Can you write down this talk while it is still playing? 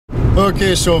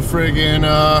Okay, so friggin'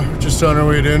 just on our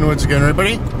way to Inwoods again, right,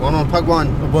 buddy? 1 pug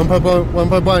 1. 1 pug 1. 1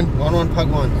 pug 1. 1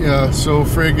 pug 1. Yeah, so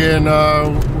friggin'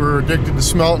 we're addicted to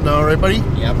smelt now, right, buddy?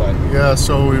 Yeah, bud. Yeah,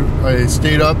 so I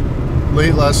stayed up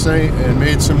late last night and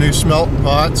made some new smelt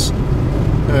pots.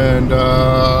 And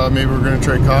maybe we're gonna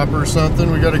try copper or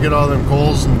something. We gotta get all them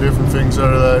coals and different things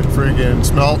out of that friggin'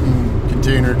 smelting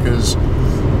container, because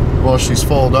well, she's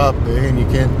folded up, eh? And you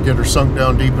can't get her sunk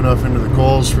down deep enough into the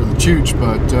coals for the chooch.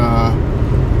 But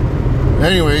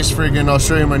anyways, friggin' I'll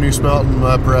show you my new smelting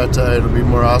apparatus. It'll be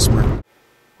more awesomer.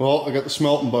 Well, I got the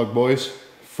smelting bug, boys.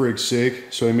 Frig's sake.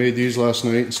 So I made these last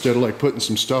night. Instead of like putting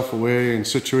some stuff away and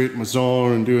situating my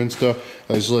zone and doing stuff,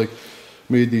 I was like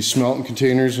made these smelting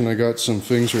containers, and I got some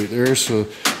things right there. So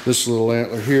this little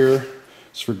antler here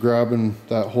is for grabbing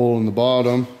that hole in the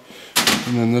bottom.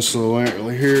 And then this little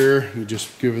antler here, you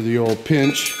just give her the old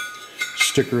pinch,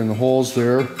 stick her in the holes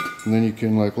there, and then you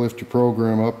can like lift your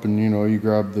program up, and you know, you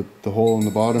grab the hole in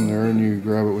the bottom there, and you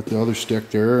grab it with the other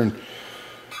stick there, and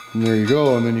there you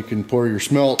go. And then you can pour your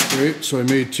smelt, right? So I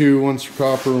made two, one's for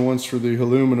copper and one's for the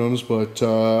aluminums, but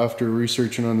after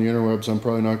researching on the interwebs, I'm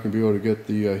probably not going to be able to get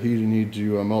the heat you need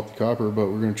to melt the copper, but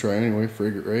we're going to try anyway,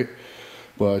 frig it, right?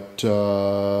 But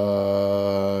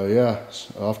yeah,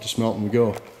 off to smelting we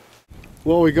go.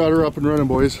 Well, we got her up and running,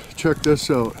 boys. Check this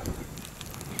out.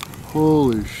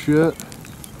 Holy shit.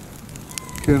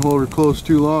 Can't hold her close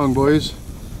too long, boys.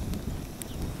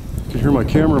 You can hear my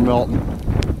camera melting.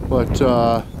 But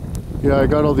yeah, I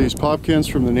got all these pop cans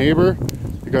from the neighbor,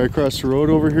 the guy across the road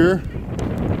over here.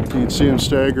 You can see him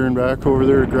staggering back over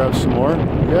there to grab some more.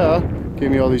 Yeah,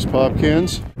 gave me all these pop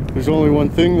cans. There's only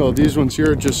one thing though, these ones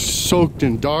here are just soaked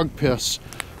in dog piss.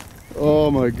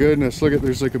 Oh my goodness, look at,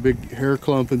 there's like a big hair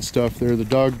clump and stuff there. The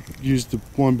dog used the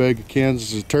one bag of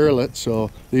cans as a toilet,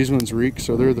 so these ones reek,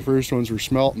 so they're the first ones we're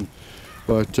smelting.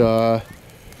 But I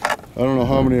don't know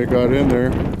how many I got in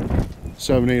there,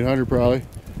 700-800 probably.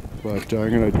 But I'm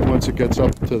gonna, once it gets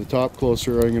up to the top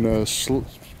closer, I'm gonna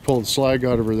pull the slag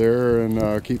out of her there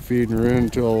and keep feeding her in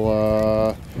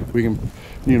until we can,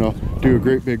 you know, do a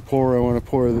great big pour. I want to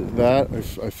pour that.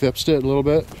 I fixed it a little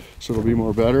bit so it'll be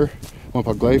more better. One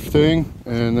pug life thing,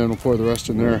 and then we'll pour the rest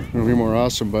in there. It'll be more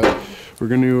awesome. But we're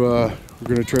gonna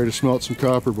try to smelt some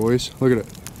copper, boys. Look at it.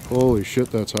 Holy shit,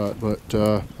 that's hot. But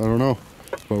I don't know.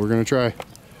 But we're gonna try.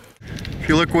 If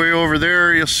you look way over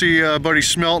there, you'll see buddy's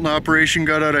smelting operation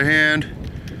got out of hand.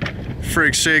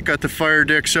 Frig's sake, got the fire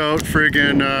dicks out.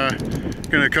 Friggin'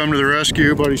 gonna come to the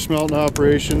rescue. Buddy's smelting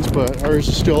operations, but ours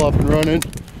is still up and running.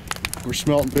 We're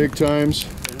smelting big times.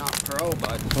 They're not pro,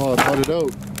 bud. Oh, I put it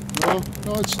out.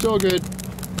 No, it's still good.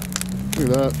 Look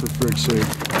at that, for frig's sake.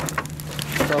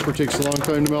 Copper takes a long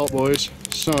time to melt, boys.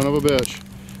 Son of a bitch.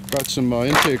 Got some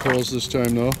intake holes this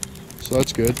time though, so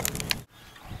that's good.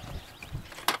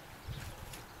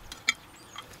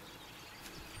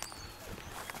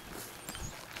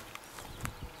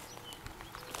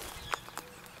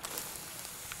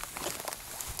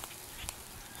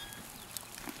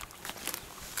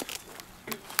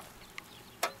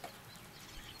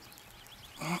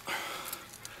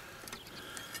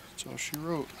 That's all she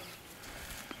wrote.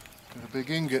 Got a big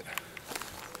ingot.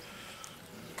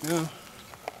 Yeah.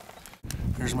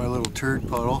 There's my little turd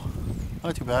puddle.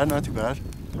 Not too bad, not too bad.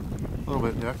 A little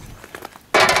bit decked.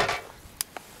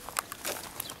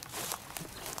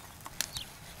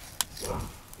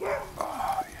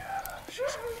 Oh yeah,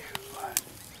 she's a cute one.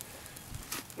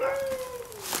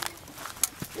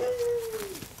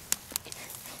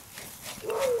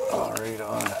 Oh, right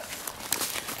on.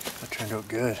 That turned out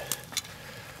good.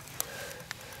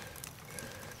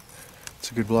 It's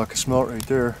a good block of smelt right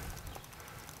there.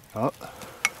 Oh,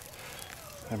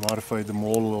 I modified the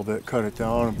mold a little bit, cut it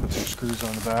down and put some screws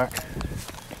on the back.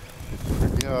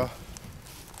 Yeah.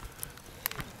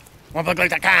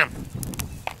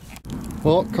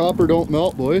 Well, copper don't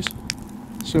melt, boys.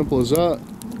 Simple as that.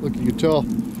 Look, you can tell.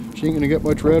 She ain't gonna get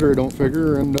much redder, I don't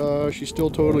figure, and she's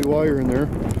still totally wire in there.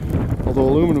 Although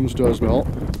aluminums does melt.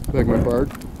 Beg my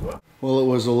pardon. Well, it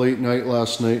was a late night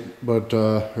last night, but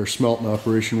her smelting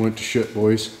operation went to shit,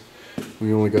 boys.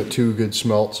 We only got 2 good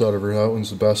smelts out of her. That one's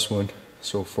the best one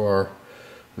so far.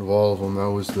 Of all of them,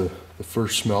 that was the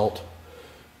first smelt,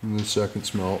 and the second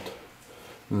smelt,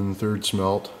 and then the third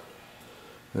smelt,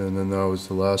 and then that was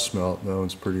the last smelt. That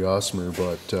one's pretty awesomer,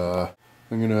 but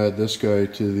I'm going to add this guy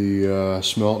to the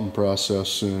smelting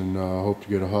process and hope to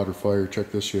get a hotter fire.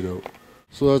 Check this shit out.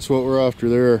 So that's what we're after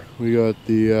there. We got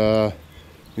the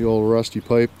old rusty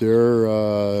pipe there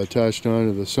attached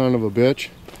onto the son of a bitch.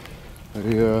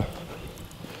 I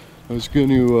was going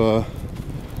to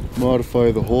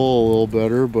modify the hole a little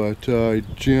better, but I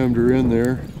jammed her in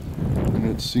there, and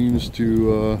it seems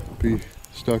to be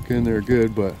stuck in there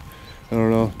good, but I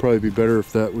don't know, probably be better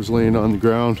if that was laying on the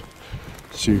ground.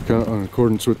 So you kind of, in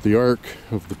accordance with the arc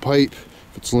of the pipe,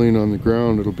 if it's laying on the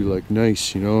ground, it'll be like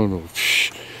nice, you know, and it'll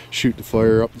shoot the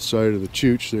fire up the side of the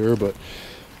chooch there. But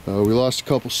we lost a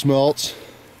couple smelts.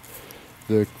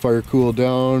 The fire cooled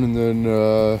down, and then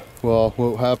well,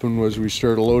 what happened was we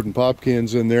started loading pop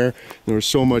cans in there. There was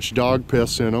so much dog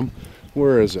piss in them.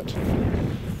 Where is it?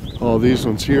 All these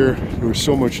ones here, there was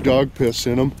so much dog piss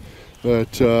in them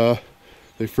that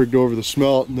they frigged over the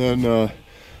smelt, and then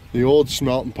the old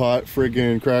smelting pot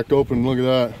friggin' cracked open. Look at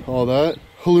that, all that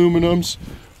aluminums,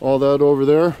 all that over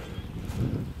there,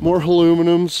 more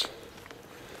aluminums.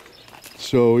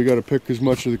 So we got to pick as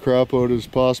much of the crap out as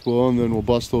possible, and then we'll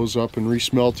bust those up and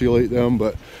resmeltulate them.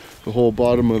 But the whole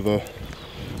bottom of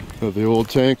the old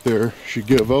tank there should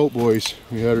give out, boys.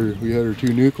 We had her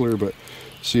too nuclear, but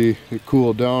see, it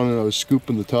cooled down, and I was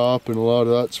scooping the top, and a lot of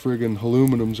that's friggin'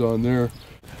 aluminums on there.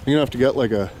 I'm gonna have to get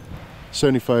like a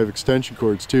 75 extension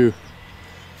cords too,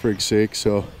 frig's sake.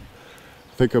 So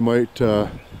I think I might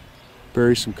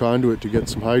bury some conduit to get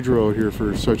some hydro out here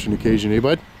for such an occasion, eh,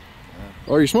 bud?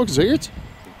 Oh, are you smoking cigarettes?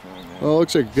 Oh,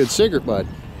 looks like a good cigarette, bud.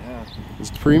 Yeah. Is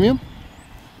it premium?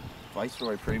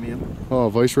 Viceroy Premium. Oh,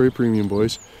 Viceroy Premium,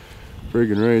 boys.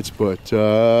 Friggin' rights. But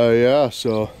yeah,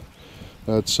 so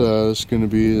that's going to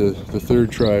be the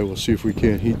third try. We'll see if we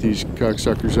can't heat these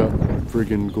cocksuckers up.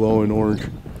 Friggin' glowing orange,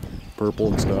 purple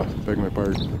and stuff. Beg my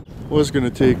pardon. Was going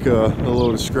to take a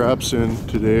load of scraps in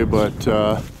today, but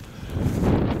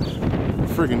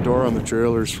friggin' door on the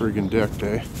trailer is friggin' decked,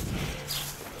 eh?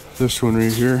 This one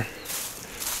right here,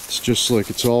 it's just like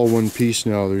it's all one piece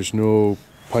now. There's no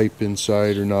pipe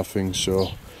inside or nothing,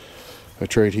 so I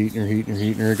tried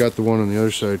heating her. I got the one on the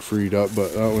other side freed up,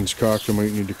 but that one's cocked. I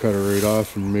might need to cut her right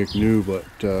off and make new, but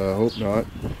I hope not.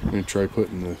 I'm gonna try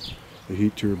putting the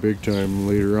heat to her big time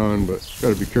later on, but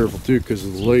gotta be careful too because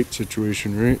of the light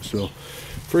situation, right? So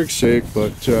frig's sake.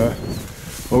 But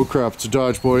oh crap, it's a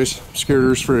Dodge, boys. I'm scared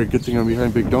there's frig. Good thing I'm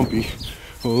behind Big Dumpy.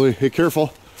 Holy, hey,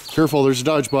 careful. Careful, there's a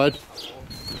Dodge, bud.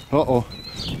 Uh-oh.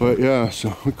 But yeah,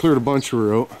 so we cleared a bunch of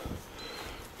her out.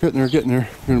 Getting there.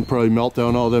 Gonna probably melt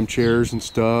down all them chairs and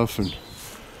stuff and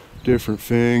different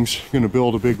things. Gonna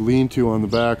build a big lean-to on the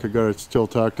back. I gotta still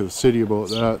talk to the city about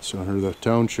that, so, or the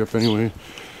township anyway.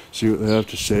 See what they have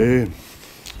to say and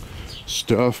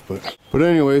stuff. But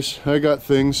anyways, I got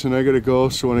things and I gotta go,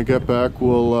 so when I get back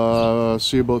we'll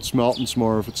see about smelting some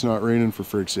more if it's not raining, for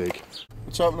frig's sake.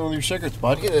 What's happening with your cigarettes,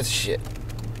 bud? Look at this shit.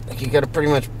 Like, you gotta pretty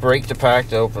much break the pack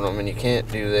to open them, and you can't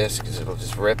do this because it'll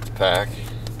just rip the pack.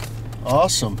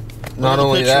 Awesome. Not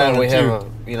only that, we have a,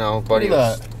 you know, buddy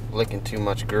was that. licking too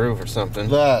much groove or something.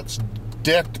 That's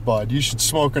dicked, bud. You should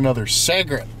smoke another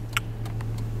cigarette.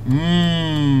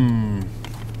 Mmm.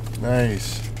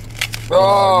 Nice.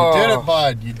 Oh, you did it,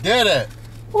 bud. You did it.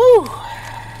 Woo.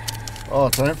 Oh,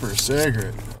 time for a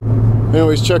cigarette.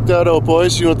 Anyways, check that out,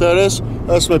 boys. You know what that is?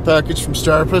 That's my package from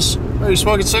Starpus. Are you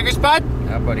smoking cigarettes, bud?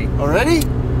 Yeah, buddy. Already?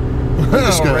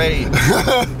 Already.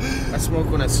 I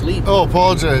smoke when I sleep. Oh,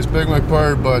 apologize. Beg my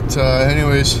pardon. But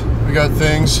anyways, we got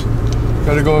things.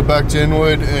 Got to go back to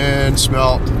Inwood and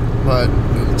smelt. But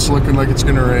it's looking like it's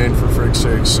going to rain, for frig's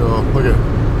sake. So look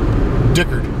at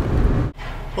Dickard.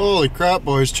 Holy crap,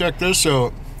 boys. Check this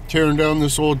out. Tearing down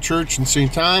this old church in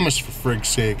St. Thomas, for frig's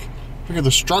sake. Look at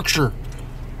the structure.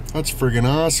 That's friggin'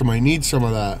 awesome. I need some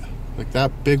of that. Like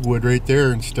that big wood right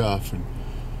there and stuff. And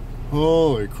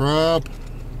holy crap.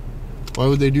 Why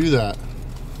would they do that?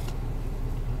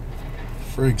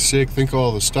 Frig's sake, think of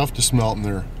all the stuff to smelt in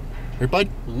there. Right, bud?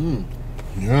 Mm.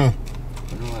 Yeah. I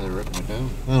don't know why they're ripping it down.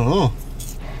 I don't know.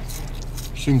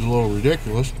 Seems a little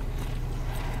ridiculous.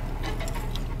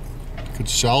 Could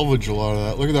salvage a lot of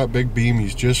that. Look at that big beam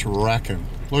he's just wrecking.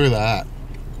 Look at that.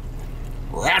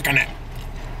 Wrecking it.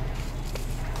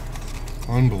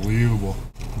 Unbelievable.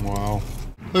 Wow.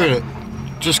 Look at it.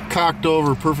 Just cocked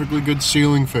over, perfectly good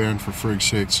ceiling fan, for frig's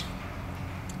sakes.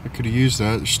 I could have used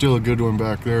that. There's still a good one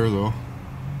back there though.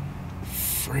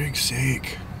 Frig's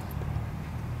sake.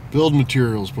 Build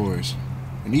materials, boys.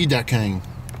 I need that kind.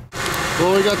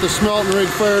 Well, we got the smelting rig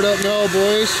fired up now,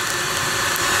 boys.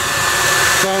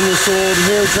 Found this old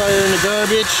hair dryer in the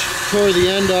garbage. Tore the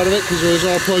end out of it because it was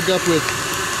all plugged up with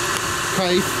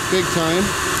pipe, big time.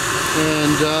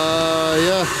 And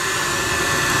yeah,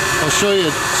 I'll show you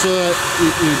so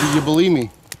that you believe me.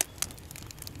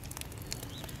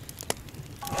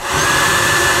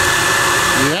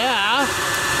 Yeah,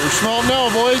 we're smelting now,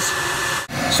 boys.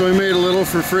 So I made a little,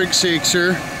 for frig's sakes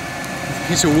here. A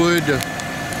piece of wood to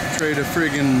try to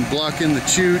friggin' block in the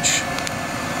chooch.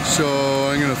 So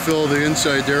I'm gonna fill the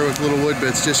inside there with little wood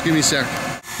bits. Just give me a sec.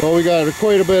 Well, we got it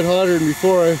quite a bit hotter than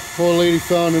before. Old lady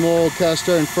found an old cast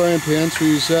iron frying pan, so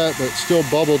we used that, but it still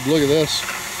bubbled. Look at this.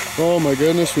 Oh my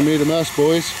goodness, we made a mess,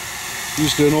 boys.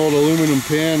 Used an old aluminum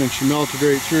pan and she melted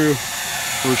right through.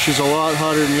 Well, she's a lot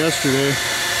hotter than yesterday.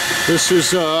 This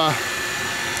is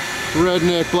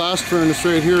redneck blast furnace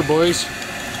right here, boys.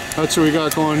 That's what we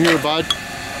got going here, bud.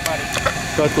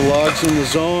 Got the logs in the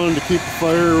zone to keep the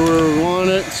fire where we want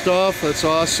it and stuff. That's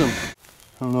awesome.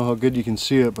 I don't know how good you can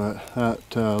see it, but that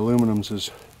aluminum's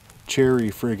is cherry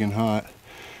friggin' hot.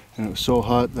 And it was so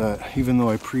hot that even though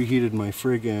I preheated my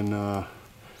friggin'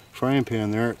 frying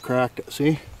pan there, it cracked it.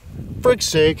 See? Frick's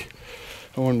sake.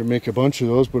 I wanted to make a bunch of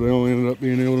those, but I only ended up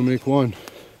being able to make one.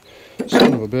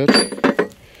 Son of a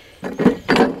bitch.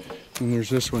 And there's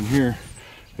this one here.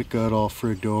 It got all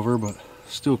frigged over, but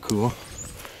still cool.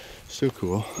 Still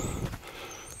cool.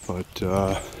 But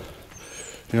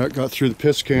yeah, it got through the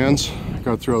piss cans.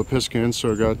 Got through all the piss cans,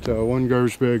 so I got one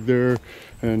garbage bag there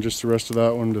and just the rest of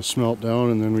that one to smelt down,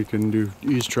 and then we can do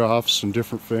ease troughs and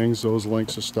different things, those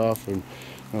lengths of stuff, and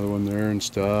another one there and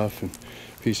stuff, and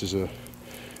pieces of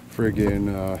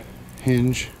friggin'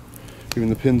 hinge. Even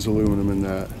the pin's aluminum in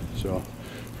that. So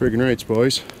friggin' rights,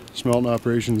 boys. Smelting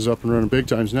operations up and running big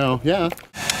times now. Yeah.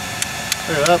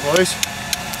 Look at that, boys.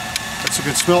 That's a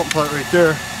good smelting part right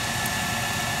there.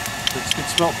 That's a good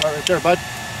smelting part right there, bud.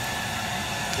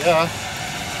 Yeah.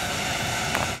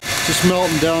 Just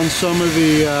melting down some of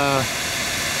the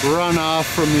runoff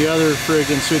from the other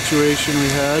friggin' situation we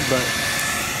had, but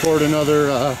poured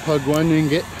another Pug 1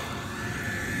 ingot.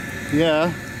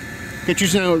 Yeah. Get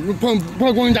using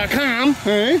pug1.com,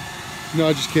 hey?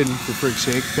 No, just kidding, for frig's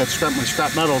sake. Got my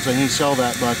scrap metals, I need to sell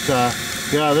that, but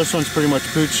yeah, this one's pretty much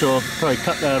pooch, so I'll probably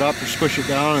cut that up or squish it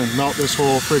down and melt this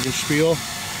whole friggin' spiel.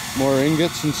 More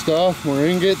ingots and stuff, more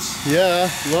ingots. Yeah,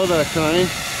 love that kind.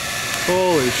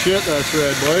 Holy shit, that's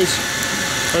red, boys.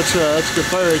 That's good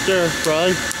fire right there,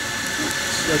 probably.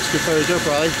 That's good fire right there,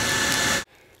 probably.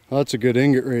 Well, that's a good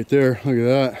ingot right there. Look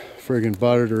at that. Friggin'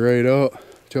 buttered her right out.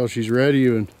 Till she's ready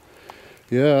even.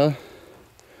 Yeah.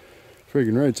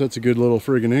 Friggin' right, that's a good little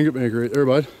friggin' ingot maker right there,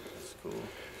 bud. That's cool.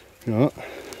 Yeah.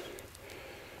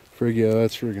 Yeah,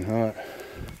 that's friggin' hot.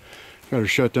 Got her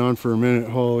shut down for a minute.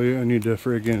 Holy, I need to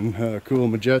friggin' cool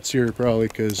my jets here probably,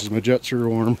 because my jets are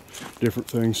warm. Different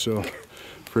things, so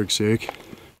frig's sake.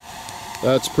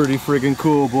 That's pretty friggin'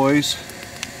 cool, boys.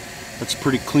 That's a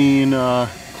pretty clean,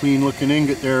 clean looking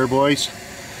ingot there, boys.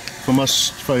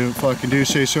 If I can do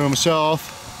say so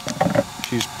myself.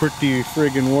 She's pretty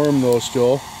friggin' warm though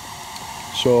still.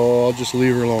 So I'll just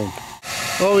leave her alone.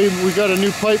 Oh, we got a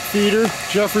new pipe feeder.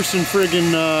 Jefferson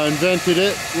friggin' invented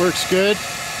it. Works good.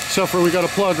 Except for we got a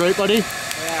plug, right, buddy?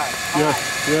 Yeah.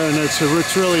 Yeah, and it's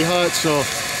really hot, so.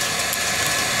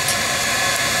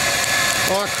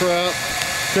 Oh crap!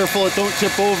 Careful, it don't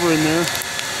tip over in there.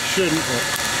 Shouldn't. But.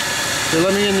 Here,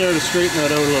 let me in there to straighten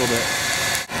that out a little bit.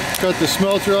 Got the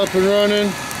smelter up and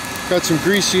running. Got some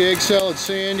greasy egg salad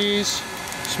sandies.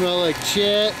 Smell like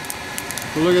shit.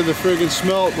 But look at the friggin'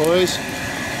 smelt, boys.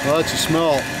 Oh, that's a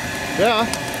smelt. Yeah.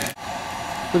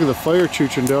 Look at the fire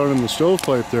chooching down in the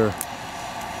stovepipe there.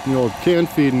 The old can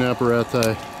feeding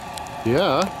apparatus.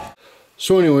 Yeah.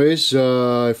 So anyways,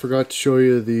 I forgot to show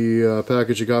you the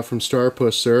package I got from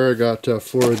Starpuss there. I got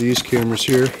 4 of these cameras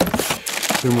here.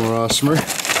 They're more awesomer.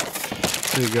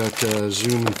 They got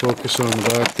zoom and focus on the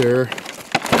back there.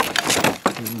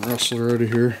 And rustle her out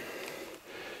of here.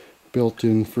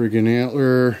 Built-in friggin'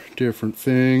 antler, different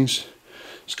things,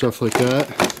 stuff like that.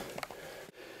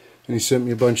 And he sent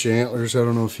me a bunch of antlers. I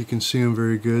don't know if you can see them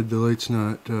very good. The light's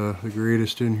not the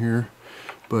greatest in here,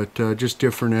 but just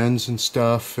different ends and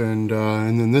stuff. And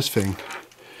then this thing,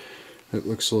 it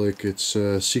looks like it's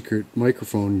a secret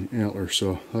microphone antler,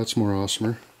 so that's more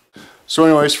awesomer. So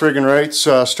anyways, friggin' rights,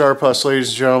 Starpuss, ladies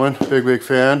and gentlemen, big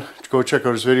fan. Go check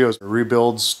out his videos.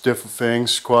 Rebuilds, different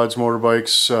things, quads,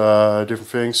 motorbikes, different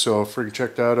things. So friggin'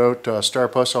 check that out.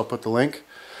 Starpuss, I'll put the link.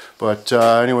 But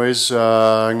anyways,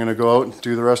 I'm gonna go out and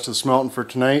do the rest of the smelting for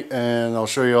tonight, and I'll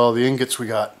show you all the ingots we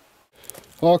got.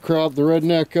 Oh crap, the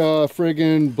redneck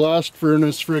friggin' blast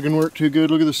furnace friggin' worked too good.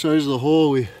 Look at the size of the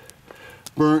hole we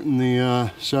burnt in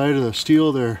the side of the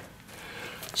steel there.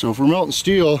 So if we're melting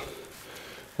steel,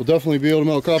 we'll definitely be able to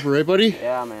melt copper, right buddy?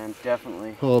 Yeah man,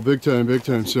 definitely. Oh, big time, big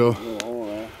time. So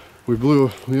we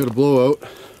had a blowout. I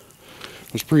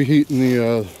was preheating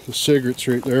the cigarettes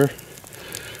right there.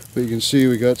 But you can see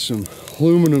we got some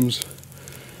aluminums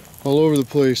all over the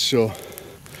place, so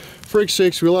frig's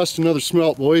sakes, we lost another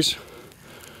smelt, boys.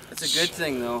 That's a good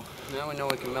thing though. Now we know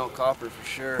we can melt copper for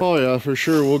sure. Oh yeah, for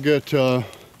sure. We'll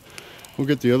we'll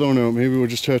get the other one out. Maybe we'll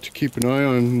just have to keep an eye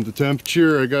on the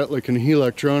temperature. I got like an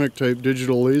electronic type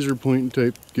digital laser pointing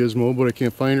type gizmo, but I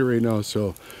can't find it right now,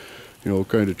 so you know, we'll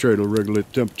kind of try to regulate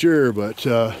the temperature. But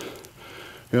yeah,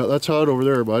 that's hot over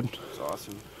there, bud. That's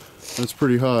awesome. That's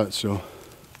pretty hot, so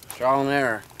trial and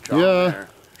error. Trial and error.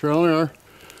 Trial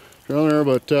and error.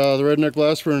 But the redneck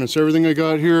blast furnace, everything I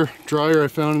got here, dryer I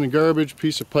found in the garbage,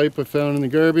 piece of pipe I found in the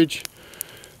garbage.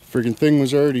 Friggin' thing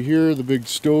was already here, the big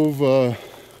stove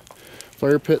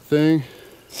fire pit thing,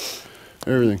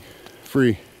 everything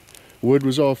free. Wood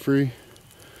was all free,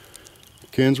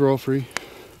 cans were all free.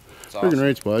 Friggin' awesome.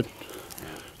 Rights, bud.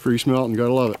 Free smelting,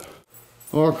 gotta love it.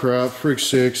 Oh crap, freak's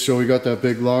sake. So we got that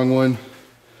big long one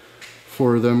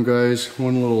for them guys.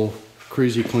 One little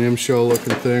crazy clamshell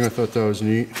looking thing, I thought that was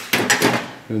neat.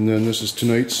 And then this is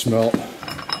tonight's smelt.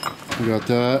 We got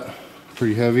that,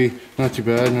 pretty heavy, not too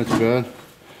bad, not too bad.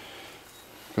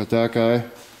 Got that guy,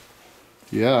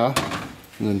 yeah.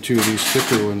 And then two of these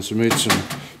thicker ones. I made some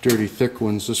dirty thick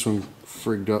ones. This one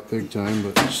frigged up big time,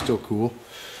 but still cool.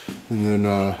 And then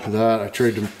that, I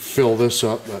tried to fill this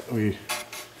up, but we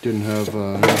didn't have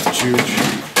enough juice.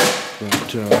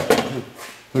 But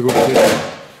look what it did.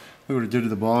 Look what it did to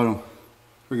the bottom.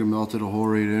 Friggin' melted a hole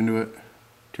right into it.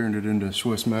 Turned it into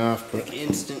Swiss math. But like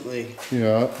instantly.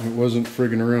 Yeah, it wasn't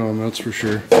friggin' around, that's for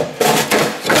sure.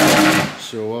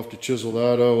 So we'll have to chisel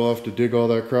that out. We'll have to dig all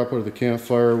that crap out of the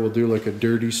campfire. We'll do like a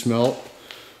dirty smelt.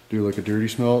 It'll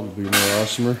be more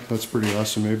awesomer. That's pretty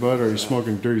awesome, eh, bud? Are you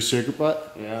smoking dirty cigarette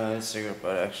butt? Yeah, it's cigarette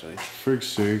butt actually. Frig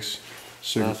sakes.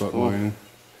 Cigarette butt cool. mining.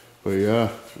 But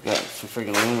yeah. We got some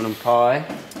friggin' aluminum pie.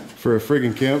 For a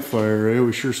friggin' campfire, eh?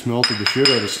 We sure smelted the shit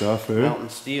out of stuff, eh? Melting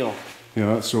steel.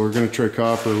 Yeah, so we're gonna try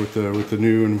copper with the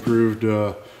new and improved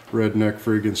redneck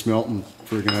friggin' smelting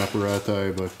friggin'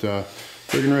 apparati. But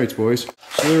friggin' rights, boys.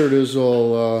 So there it is,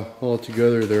 all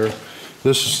together there.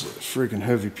 This is a friggin'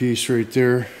 heavy piece right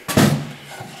there.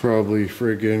 Probably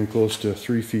friggin' close to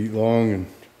 3 feet long and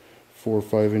 4 or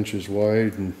 5 inches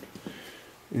wide and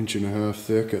 1.5 inches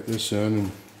thick at this end,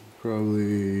 and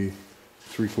probably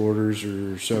 3/4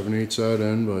 or 7/8 that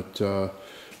end. But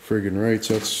friggin' rights,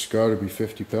 that's got to be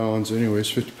 50 pounds. Anyways,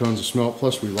 50 pounds of smelt.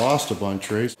 Plus we lost a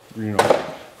bunch, right? You know,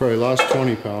 probably lost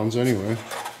 20 pounds anyway.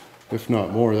 If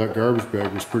not more. That garbage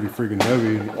bag was pretty friggin'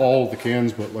 heavy, and all of the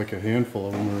cans but like a handful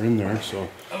of them were in there, so.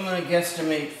 I'm gonna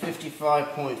guesstimate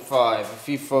 55.5. If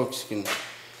you folks can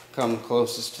come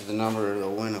closest to the number,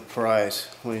 they'll win a prize.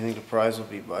 What do you think the prize will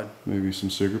be, bud? Maybe some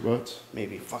cigarette butts?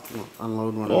 Maybe fucking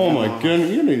unload one. Oh my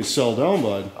goodness, you need to sell down,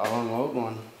 bud. I'll unload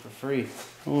one for free.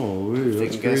 Oh,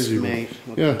 that's crazy. Guesstimate.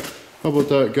 Yeah, how about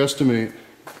that, guesstimate?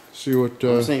 See what,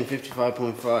 I'm saying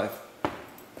 55.5.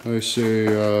 I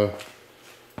say,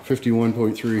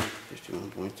 51.3.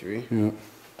 51.3? Yeah.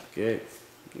 Okay.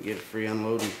 You get a free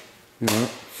unloading. Yeah.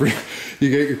 Free.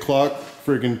 You get your clock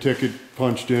friggin' ticket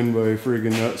punched in by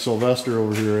friggin' that Sylvester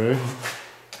over here, eh?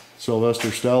 Sylvester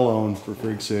Stallone, for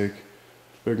frig's sake.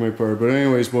 Beg my pardon. But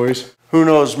anyways, boys. Who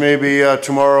knows, maybe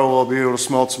tomorrow we'll be able to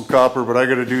smelt some copper, but I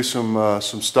gotta do some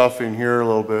stuff in here a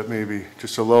little bit, maybe.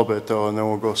 Just a little bit though, and then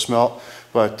we'll go smelt.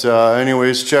 But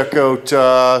anyways, check out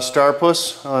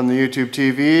Starpuss on the YouTube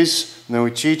TVs. And then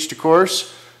we Cheeched, of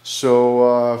course.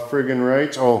 So friggin'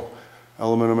 right. Oh,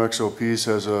 Aluminum XOPs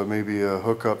has maybe a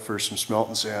hookup for some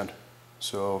smelting sand.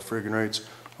 So friggin' rights.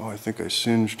 Oh, I think I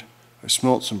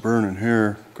smelt some burning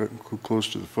hair. Got close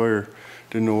to the fire.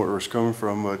 Didn't know where it was coming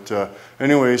from. But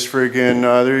anyways, friggin'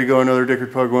 there you go. Another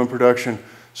Dickard Pug 1 production.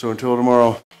 So until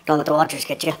tomorrow. Don't let the watchers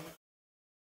get you.